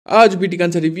आज बीटी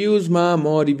कान्छा रिभ्यूज मा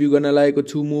म रिभ्यू गर्न लागेको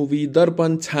छु मुभी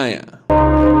दर्पण छाया।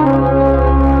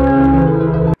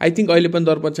 I think अहिले पनि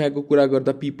दर्पण छायाको कुरा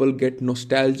गर्दा people get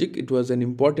nostalgic. It was an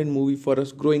important movie for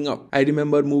us growing up. I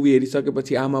remember movie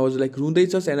हेरिसकेपछि आमा was like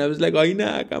रुँदैछस् and I was like हैन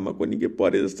आकामा कुनै के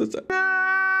परे जस्तो छ।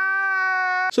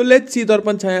 So let's see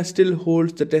Darpan Chaaya still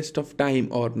holds the test of time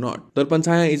or not. Darpan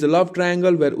Chaaya is a love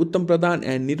triangle where Uttam Pradhan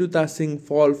and Niruta Singh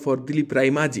fall for Dilip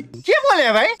Raimaji. के बोले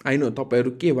भाइ? I know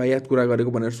तपाईहरु के भाइयात कुरा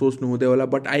गरेको भनेर सोच्नु हुँदै होला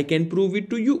but I can prove it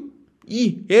to you.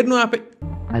 हेर्नु आफै।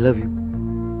 I love you.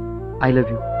 I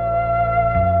love you.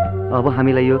 अब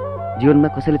हामीलाई यो जीवनमा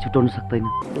कसैले छुटाउन सक्दैन।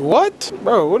 What?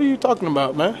 Bro, what are you talking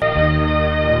about, man?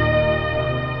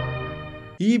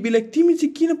 यी बिलाक तिमी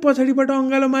चाहिँ किन पछाडीबाट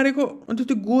अंगालो मारेको अन्त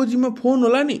त्यो गोजीमा फोन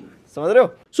होला नि समझ रहे हो?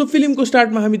 सो फिल्मको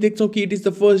स्टार्टमा हामी देख्छौं कि it is the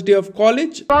first day of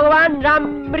college. भगवान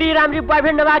राम्री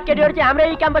बॉयफ्रेन्ड नभए केटीहरु चाहिँ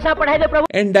हाम्रै क्याम्पसमा पठाइदे प्रभु।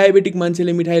 एन्ड डायबेटिक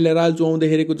मान्छेले मिठाई लिएर आल्चो आउँदै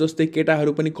हेरेको जस्तै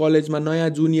केटाहरु पनि कलेजमा नयाँ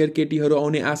जुनियर केटीहरु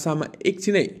आउने आशामा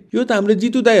एकछिनै यो त हाम्रो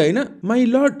जितु दाइ हैन माइ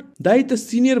लर्ड दाइ त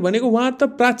सिनियर भनेको उहाँ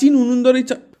त प्राचीन हुनुहुँदो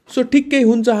रहेछ। सो ठिक्कै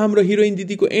हुन्छ हाम्रो हिरोइन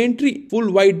दिदीको एन्ट्री फुल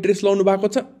व्हाइट ड्रेस लाउनु भएको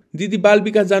छ। दिदी बाल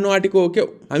विकास जानु आटेको हो के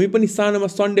हामी पनि सानोमा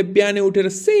सन्डे बिहानै उठेर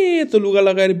सेतो लुगा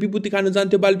लगाएर विभूति खानु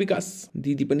जान्थ्यो बाल विकास।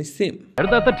 दिदी पनि सेम।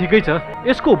 हेर्दा त ठिकै छ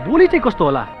यसको बोली चाहिँ कस्तो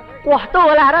होला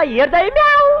र हेर्दै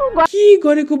म्याउ के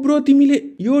गरेको ब्रो तिमीले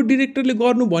यो डाइरेक्टरले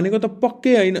गर्नु भनेको त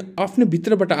पक्कै हैन आफ्नै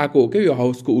भित्रबाट आको हो के यो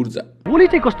हाउसको ऊर्जा। बोली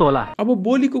चाहिँ कस्तो होला अब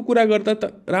बोलीको कुरा गर्दा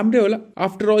त राम्रै होला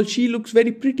after all she looks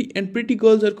very pretty and pretty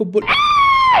गर्ल्सहरुको बोली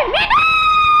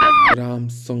राम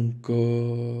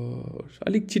शंकर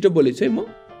अलिक छिटो बोलेछु है म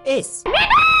एस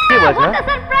के भन्छ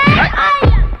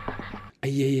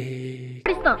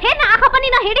हेर्न आँखा पनि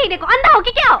नहेरिरहेको अन्धा हो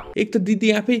कि के हो? एक त दिदी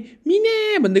आफै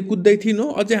मिने भन्दै कुद्दै थिइन् हो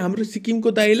अझै हाम्रो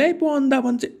सिक्किमको दाइलाई पो अन्धा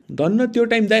भन्छ। धन्न त्यो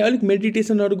टाइम दाइ अलिक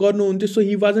मेडिटेसनहरु गर्नुहुन्थ्यो सो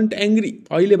ही वाजन्ट एंग्री।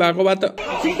 अहिले भएको बा त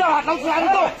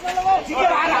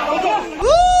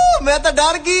मैं त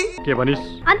डर गई। के भनिस?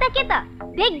 अन्त के त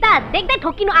देख्दै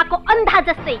ठोकिनु आको अन्धा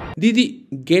जस्तै। दिदी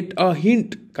गेट अ हिन्ट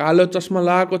कालो चस्मा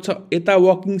लगाएको छ यता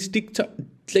वकिङ स्टिक छ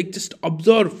लाइक जस्ट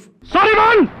अब्जर्भ। सरी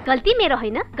भन गल्ती मेरो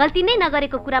हैन गल्ती नै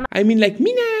नगरेको कुरामा आई मीन लाइक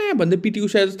मिना भन्दै पिटी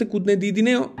उषा जस्तै कुद्ने दिदी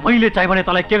नै हो। मैले चाहिँ भने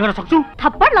तँलाई के गर्न सक्छु?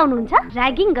 थप्पड लाउनुहुन्छ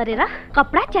र्यागिङ गरेर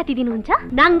कपडा च्याति दिनुहुन्छ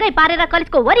नाङ्गै पारेर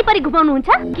कलेजको वरिपरि घुमाउनुहुन्छ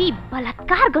कि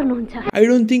बलात्कार गर्नुहुन्छ? आई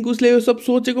डोन्ट थिंक उसले यो सब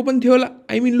सोचेको पनि थियो होला।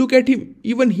 I mean look at him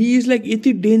even he is like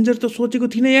यति डेन्जर त सोचेको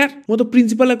थिइन यार। म त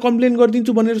प्रिन्सिपललाई कम्प्लेन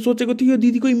गरिदिन्छु भनेर सोचेको थिएँ। यो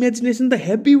दिदीको इमेजिनेसन त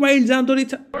हेभी वाइल्ड जाँदो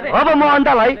रहेछ। अब म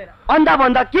अन्धालाई अन्धा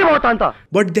भन्दा के हो त अन्त?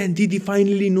 But then Didi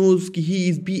finally knows कि he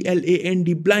is BLAND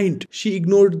blind. She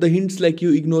ignored the hints like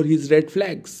you ignore his red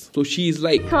flags. So she is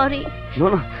like sorry.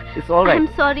 No, it's all right. I'm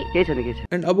sorry. के छैन के छैन।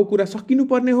 And अब कुरा सकिनु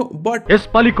पर्ने हो but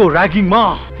यसपालिको र्यागिङमा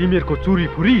तिमीहरुको चुरी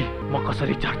फुरी म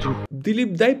कसरी चार्छु? दिलीप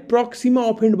दाइ प्रक्सीमा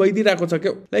अफेन्ड भइदिरहेको छ के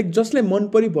लाइक जसले मन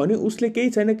परि भन्यो उसले केही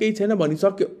छैन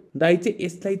भनिसक्यो। दाइ चाहिँ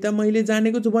यसलाई त मैले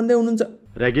जानेको छु भन्दै हुनुहुन्छ।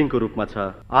 र्यागिङको रूपमा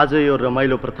छ आज यो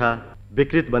रमाइलो प्रथा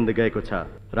विकृत बन्दै गएको छ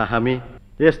र हामी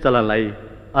यस चलनलाई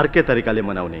अर्कै तरिकाले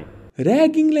मनाउने।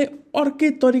 र्यागिङलाई अर्कै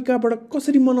तरिकाबाट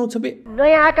कसरी मनाउँछ बे?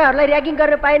 नयाँ आकाहरूलाई र्यागिङ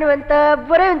गर्न पाएन भने त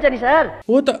बुरै हुन्छ नि सर।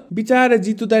 हो त बिचारा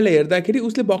जितु दाइलाई हेर्दाखेरि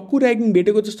उसले भक्कु र्यागिङ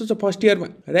भेटेको जस्तो छ फर्स्ट इयरमा।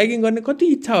 र्यागिङ गर्ने कति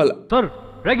इच्छा होला? सर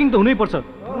र्यागिङ त हुनै पर्छ।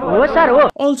 हो सर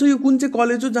हो। अल्सो यो कुन चाहिँ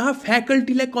कलेज हो जहाँ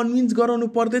फ्याकल्टीलाई कन्भिन्स गराउनु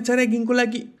पर्दैछ र्यागिङको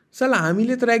लागि? साला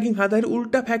हामीले त र्यागिङ खाँदाखेरि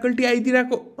उल्टा फ्याकल्टी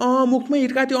आइदिरहेको मुखमै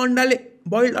हिर्का त्यो अन्डाले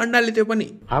बोइल्ड अन्डाले त्यो पनि।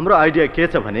 हाम्रो आइडिया के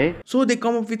छ भने so they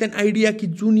come up with an idea कि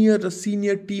जुनियर र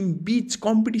सिनियर टिम बीच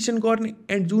कम्पिटिसन गर्ने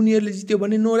एन्ड जुनियरले जित्यो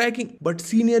भने नो र्यागिङ बट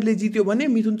सिनियरले जित्यो भने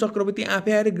मिथुन चक्रवर्ती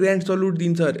आफै आएर ग्रान्ड सल्युट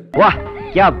दिन्छ अरे। वाह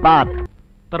क्या बात।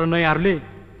 तर नयाँहरुले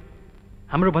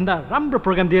हाम्रो भन्दा राम्रो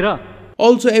प्रोग्राम दिएर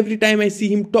also every time I see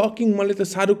him talking मलाई त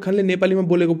शाहरुख खानले नेपालीमा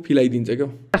बोलेको फिल आइदिन्छ क्या।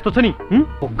 यस्तो छ नि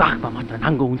काखमा मात्र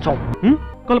नाङ्गो हुन्छौ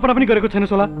कल्पना पनि गरेको छैन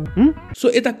सोला। सो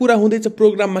यता कुरा हुँदैछ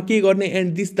प्रोग्राममा के गर्ने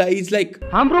एन्ड दिस दाइ इज लाइक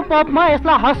हाम्रो पपमा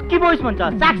यसलाई हस्की भोइस भन्छ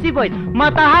साक्सी भोइस म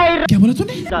त हाइ के भन्छ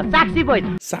तूले? साक्सी भोइस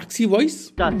साक्षी भोइस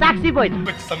साक्सी भोइस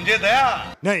कुछ समझे दया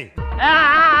नहीं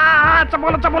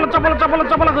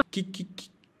चपल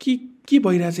के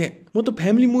भइरहेछ म त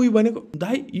फ्यामिली मुभी भनेको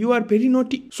दाइ you are very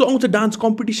naughty. So आउँछ डान्स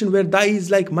कम्पिटिसन वेयर दाइ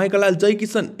is like Michael Jay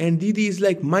Kisan and दिदी इज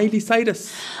लाइक माइली साइरस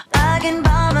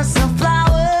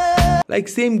लाइक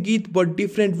सेम गीत बट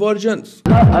डिफरेन्ट भर्जन्स।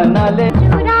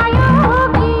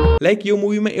 लाइक यो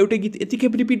मुभीमा एउटै गीत यतिकै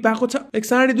रिपिट भएको छ लाइक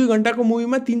 2.5 घण्टाको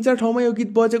मुभीमा 3-4 ठाउँमा यो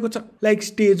गीत बजेको छ लाइक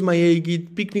स्टेजमा यही गीत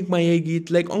पिकनिकमा यही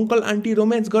गीत लाइक अंकल आन्टी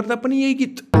रोमान्स गर्दा पनि यही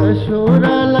गीत।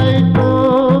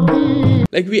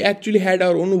 Like we actually had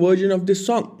our own version of this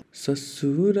song.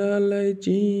 ससुरालाई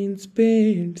jeans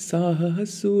pant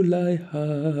सासुलाई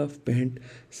half pant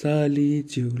Sali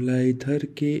ज्यूलाई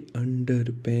धर्के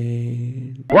under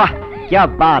pant. वाह क्या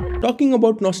बात. Talking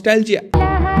about nostalgia.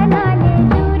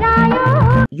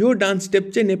 यो डान्स स्टेप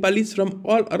चाहिँ Nepalese from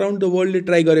all around the वर्ल्डले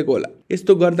try गरेको होला.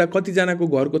 यस्तो गर्दा कतिजनाको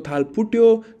घरको थाल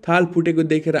फुट्यो, थाल फुटेको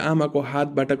देखेर आमाको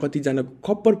हातबाट कतिजनाको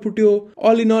खप्पर फुट्यो.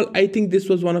 All in all I think this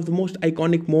was one of the most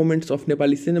iconic moments of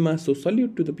Nepali cinema. So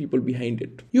salute to the people behind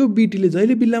it. यो बिटीले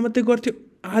जहिले बिल्ला मात्रै गर्थ्यो,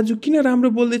 आज किन राम्रो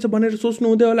बोल्दैछ भनेर सोच्नु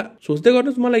हुँदै होला. सोच्दै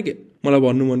गर्नुहोस्, मलाई के, मलाई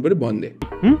भन्नु मन पर्यो भन्दे.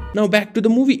 Now back to the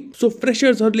movie. So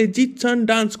फ्रेशर्सहरूले जित्छन्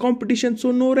dance competition,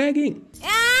 so no ragging.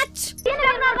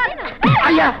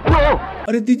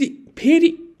 अरे दिदी फेरि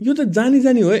यो त जानी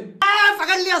जानी हो.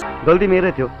 गल्ती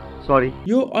मेरै थियो, सरी.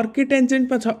 यो अर्कै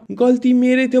टेन्सनमा छ, गल्ती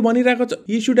मेरै थियो भनिरहेको छ.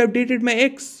 He should have dated my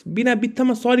x. बिना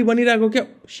बित्थामा सरी भनिरहेको क्या.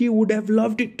 She would have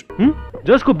लभड it.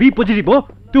 जसको बी पोजिटिभ हो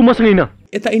त्यो मसँग हैन.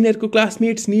 यता यिनीहरूको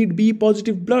classmates need be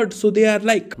positive blood, so they are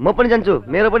like म पनि जान्छु,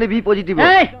 मेरो पनि बी पोजिटिभ हो.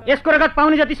 यसको रगत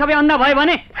पाउने जति सबै अन्धा भयो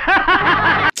भने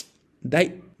दाइ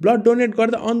ब्लड डोनेट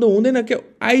गर्दा अन्धो हुँदैन क्या,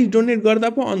 आइज डोनेट गर्दा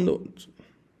पो अन्धो हुन्छ.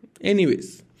 Anyways,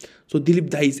 so Dilip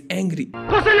Dai is angry.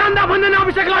 कसैले अन्धा भन्दैन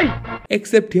अभिषेकलाई,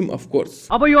 except him of course.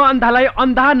 अब यो अन्धालाई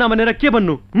अन्धा नभनेर के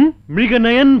भन्नु?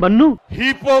 मृगनयन भन्नु?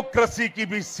 हिपोक्रेसी की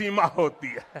भी सीमा होती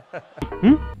है.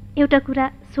 एउटा कुरा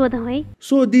सोधौँ है.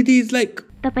 So Didi is like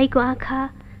तपाईको आँखा.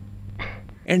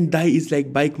 And Dai is like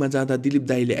बाइकमा जाँदा दिलीप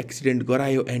दाईले एक्सिडेन्ट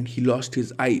गरायो and he lost his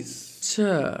eyes.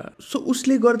 So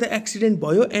उसले गर्दा एक्सिडेन्ट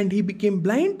भयो and he became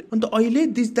blind. अन्त अहिले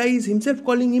this Dai is himself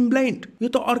calling him blind. यो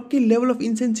त अर्कै लेभल अफ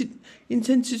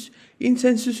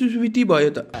insensitivity भयो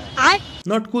त.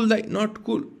 Not cool Dai, not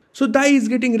cool. So Dai is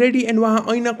getting ready and वहाँ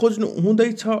ऐना खोज्नु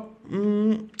हुँदैछ.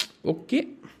 ओके.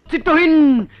 चित्तहीन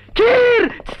खीर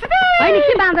हैन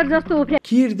के बाँदर जस्तो उफ्रे.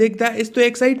 खीर देख्दा यस्तो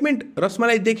एक्साइटमेन्ट,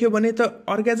 रसमलाई देख्यो भने त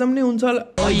अर्गाजम नै हुन्छ होला.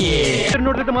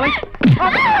 नोटले त मलाई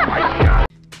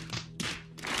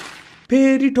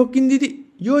फेरि ठोकिन दिदी.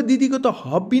 यो दिदीको त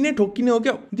हब्बी नै ठोकिने हो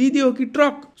क्या. दिदी हो कि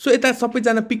ट्रक. सो यता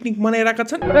सबैजना पिकनिक मनाइरहेका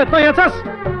छन्. ए त यहाँ छस्,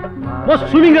 म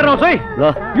स्विमिङ गरेर आउँछु है. ल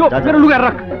यो मेरो लुगा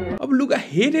राख. अब लुगा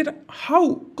हेरेर हाउ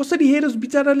कसरी हेरोस्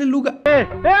बिचाराले लुगा.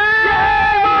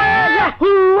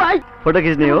 फोटो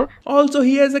खिच्ने हो. Also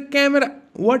he has a camera.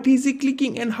 What is he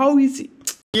clicking and how is he?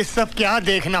 ये सब क्या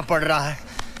देखना पड़ रहा है.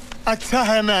 अच्छा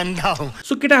है मैं अंधा हूँ.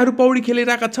 सो केटाहरू पौडी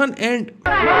खेलिरहेका छन् एन्ड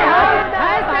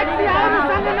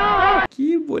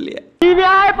के बोले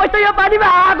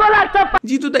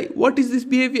जितु दाइ, what is this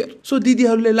behavior? So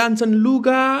दिदीहरूले लान्छन्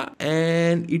लुगा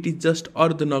and it is just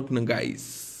अर्धनग्न guys.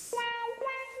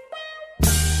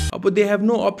 अब they have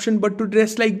no option but to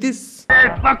dress like this.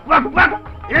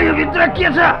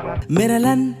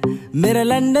 मेरा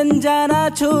लंदन जाना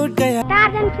छूट गया.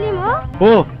 टार्जन फिल्म हो. ओ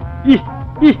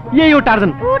ये यो टार्जन.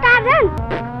 उ टार्जन हैन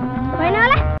होला.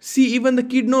 See, even the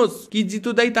kid knows कि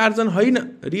जितु दाइ टार्जन होइन,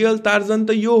 रियल टार्जन त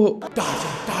यो हो.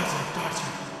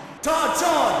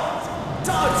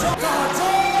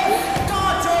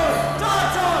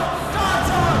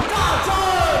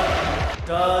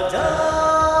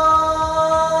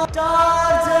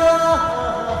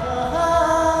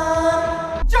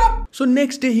 So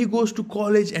next day he goes to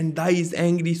college and Dai is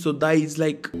angry. So Dai is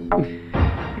like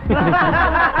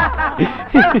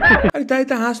अरे दाइ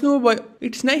त हाँस्नु भयो.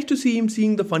 It's nice to see him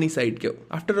seeing the funny side क्या.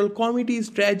 After all, comedy is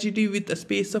tragedy with a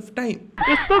space of time.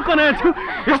 यस्तो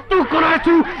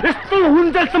कनाछु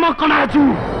हुन्जेलसम्म कनाछु.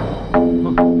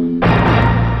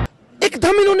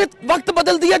 एकदम इन्होंने वक्त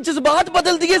बदल दिया, जज्बात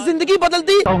बदल दिए, जिंदगी बदल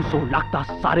दी. सो लाग्दा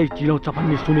सारै चिलाउँछ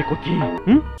भन्ने सुनेको थिएँ.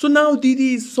 So now Didi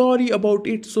is sorry about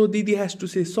it. So Didi has to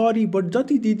say sorry. But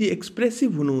जति दिदी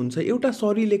एक्सप्रेसिभ हुनुहुन्छ एउटा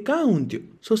सरीले कहाँ हुन्थ्यो.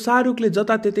 सो शाहरुखले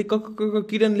जताततै क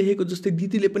किरण लेखेको जस्तै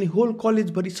दिदीले पनि होल कलेज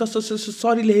भरि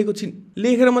सरी लेखेको छिन्.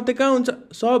 लेखेर मात्रै कहाँ हुन्छ,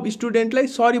 सब स्टुडेन्टलाई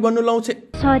सरी भन्नु लाउँछ.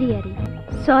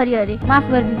 सरी अरे माफ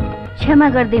गर्दिनु, क्षमा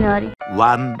गर्दिनु अरे.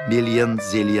 1 million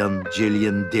zillion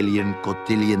jillion dillion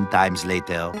cotillion times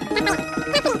later.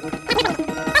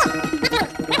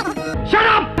 Shut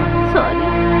up! Sorry.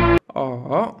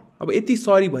 अब यति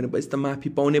सरी भनेपछि त माफी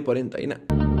पाउनै पर्यो नि त हैन.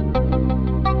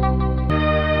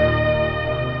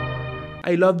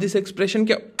 I love this expression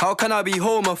क्या. How can I be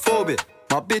homophobic?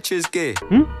 My bitch is gay.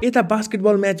 यता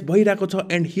बास्केटबल म्याच भइरहेको छ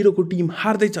and हिरोको team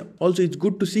हार्दैछ. Also it's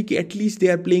good to see कि at least they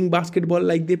are playing basketball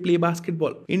like they play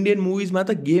basketball. Indian मुभिजमा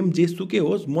त game जेसुकै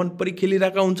होस् मन परि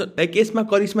खेलिरहेका हुन्छ. लाइक यसमा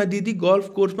करिश्मा दिदी गल्फ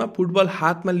कोर्समा फुटबल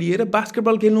हातमा लिएर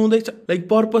बास्केटबल खेल्नु हुँदैछ. लाइक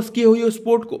पर्पस के हो यो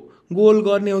स्पोर्टको? गोल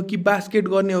गर्ने हो कि बास्केट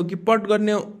गर्ने हो कि पट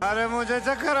गर्ने हो? अरे मुझे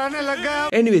चक्कर आने लग गया.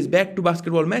 Anyways back to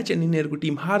basketball match and यिनीहरूको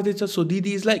टिम हार्दैछ. सो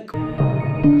दिदी इज लाइक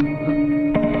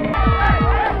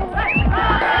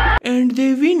and they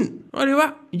अरे वाह,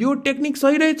 यो टेक्निक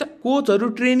सही रहेछ। कोचहरू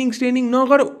ट्रेनिङ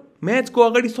नगरौ, म्याचको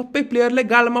अगाडि सबै प्लेयरलाई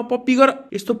गालामा पप्पी गर।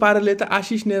 यस्तो पाराले त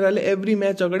आशिष नेहराले एभ्री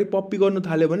म्याच अगाडि पप्पी गर्नु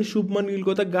थाल्यो भने शुभमन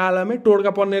गिलको त गालामै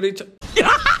टोड्का पर्ने रहेछ।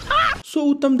 सो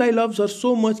उत्तम दाई लभ्स हर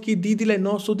सो मच कि दिदीलाई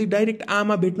नसोधी डाइरेक्ट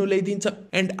आमा भेट्नु ल्याइदिन्छ।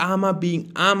 एन्ड आमा बिङ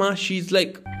आमा, शी इज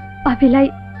लाइक, अभिलाई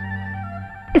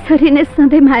यसरी नै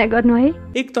सधैँ माया गर्नु है।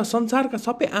 एक त संसारका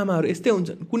सबै आमाहरू यस्तै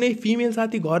हुन्छन्। कुनै फिमेल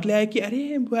साथी घर ल्यायो कि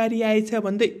अरे बुहारी आएछ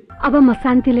भन्दै अब म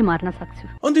शान्तिले मर्न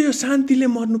सक्छु। अन्त यो शान्तिले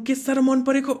मर्नु के साह्रो मन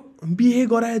परेको। बिहे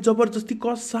गरायो जबरजस्ती,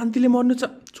 कस शान्तिले मर्नु छ।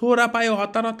 छोरा पायो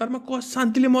हतारमा, कस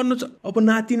शान्तिले मर्नु छ। अब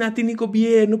नाति नातिनीको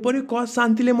बिहे हेर्नु पर्यो, कस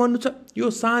शान्तिले मर्नु छ। यो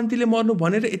शान्तिले मर्नु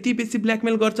भनेर यति बेसी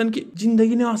ब्ल्याकमेल गर्छन् कि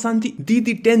जिन्दगी नै अशान्ति।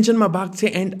 दिदी टेन्सनमा भाग्छ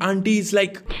एन्ड आन्टी इज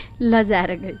लाइक,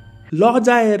 लजाएर गई।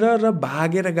 लजाएर र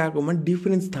भागेर गएकोमा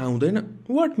डिफरेन्स थाहा हुँदैन।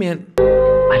 What man,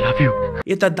 I love you.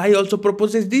 यता दाई अल्सो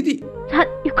प्रपोजेस दिदी।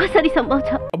 यो कसरी सम्भव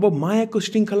छ? अब मायाको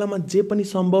श्रृङ्खलामा जे पनि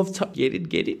सम्भव छ।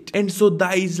 Get it. एन्ड सो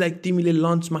दाई इज लाइक, तिमीले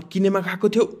लन्चमा किनेमा खाएको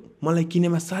थियौ, मलाई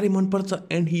किनेमा साह्रै मनपर्छ।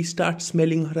 And Hee start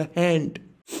smelling her hand.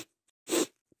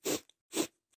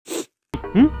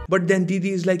 But then दिदी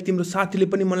इज लाइक, तिम्रो साथीले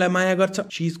पनि मलाई माया गर्छ।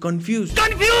 She is confuse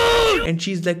and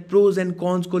she is like, pros and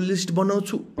cons को लिस्ट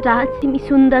बनाउँछु। राज, तिमी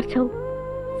सुन्दर छौ,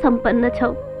 सम्पन्न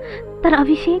छौ, तर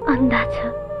अभिषेक अन्धा छ।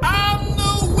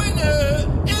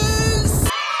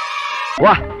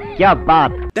 वाह क्या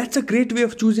बात। That's a great way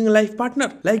of choosing a life partner.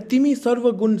 Like, तिमी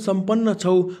सर्वगुण सम्पन्न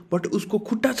छौ बट उसको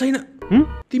खुट्टा छैन।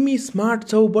 तिमी स्मार्ट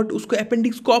छौ बट उसको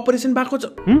एपेन्डिक्सको अपरेसन भएको छ।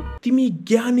 तिमी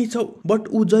ज्ञानी छौ बट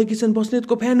ऊ जय किशन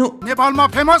बस्नेतको फ्यान हो। नेपालमा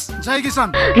फेमस जय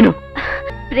किशन। किन?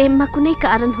 प्रेममा कुनै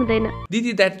कारण हुँदैन।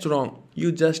 दिदी, that's wrong.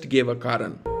 You just gave a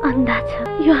कारण। अन्धा छ।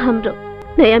 यो हाम्रो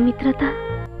नयाँ मित्रता,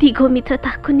 तिघो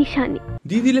मित्रताको निशानी।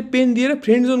 दिदीले पेन दिएर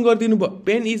फ्रेन्ड जोन गरिदिनु भयो।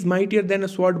 Pain is mightier then a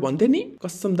sword भन्थे नि,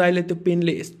 कसम दाइले त्यो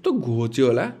पेनले यस्तो घोच्यो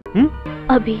होला।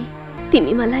 अभि,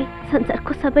 तिमी मलाई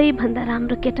संसारको सबैभन्दा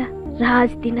राम्रो केटा राज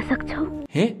दिन सक्छौ।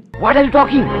 हे, व्हाट आर यु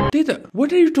टकिङ? त्यही त,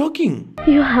 व्हाट आर यु टकिङ?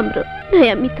 यो हाम्रो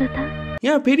नयाँ मित्रता।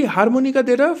 यहाँ फेरि हार्मोनिका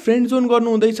दिएर फ्रेन्ड जोन गर्नु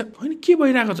हुँदैछ। होइन, के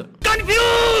भइरहेको छ?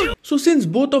 Confuse. So since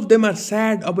both of them are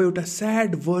sad, अब एउटा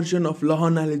स्याड भर्जन अफ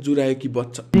लहनाले जुरायो कि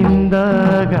बच्छ।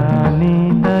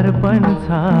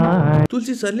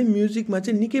 तुलसी सरले म्युजिकमा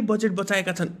चाहिँ निकै बजेट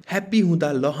बचाएका छन्। ह्याप्पी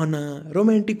हुँदा लहना,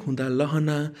 रोमान्टिक हुँदा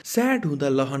लहना, स्याड हुँदा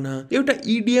लहना, एउटा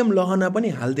इडिएम लहना पनि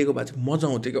हालिदिएको भए चाहिँ मजा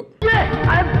आउँथ्यो।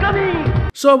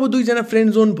 सो अब दुईजना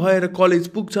फ्रेन्ड जोन भएर कलेज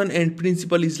पुग्छन् एन्ड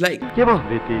प्रिन्सिपल इज लाइक, के भयो?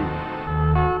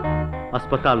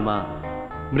 अस्पतालमा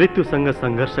मृत्युसँग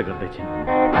सङ्घर्ष गर्दैछिन्।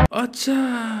 अच्छा,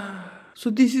 so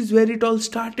this is where it all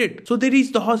started. So they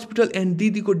reach the hospital and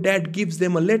Didiko dad gives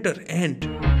them a letter and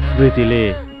स्मृतिले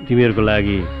तिमीहरूको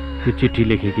लागि यो चिठी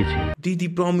लेखेकी छिन्। Didi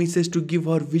promises to give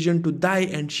her vision to die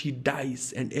and she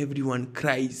dies and everyone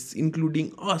cries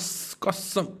including us.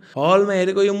 कसम, हलमा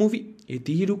हेरेको यो movie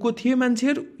यति रुको थिए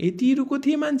मान्छेहरू,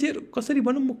 कसरी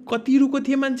भनौँ, म कति रुको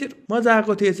थिए मान्छेहरू। मजा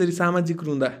आएको थियो यसरी सामाजिक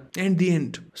रुँदा। And the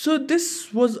end. So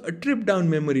this was a trip down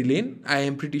memory lane. I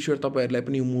am pretty sure तपाईँहरूलाई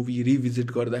पनि यो मुभी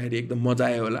रिभिजिट गर्दाखेरि एकदम मजा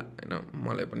आयो होला होइन,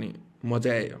 मलाई पनि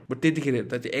मजा आयो। बट त्यतिखेर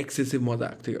हेर्दा चाहिँ एक्सेसिभ मजा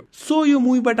आएको थियो। सो यो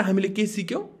मुभीबाट हामीले के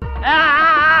सिक्यौँ?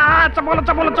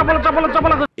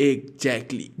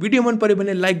 एक्ज्याक्टली। भिडियो मन पर्यो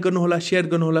भने लाइक गर्नुहोला, शेयर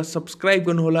गर्नुहोला, सब्सक्राइब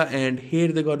गर्नुहोला एन्ड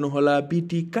हेर्दै गर्नुहोला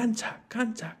बिटी कान्छा।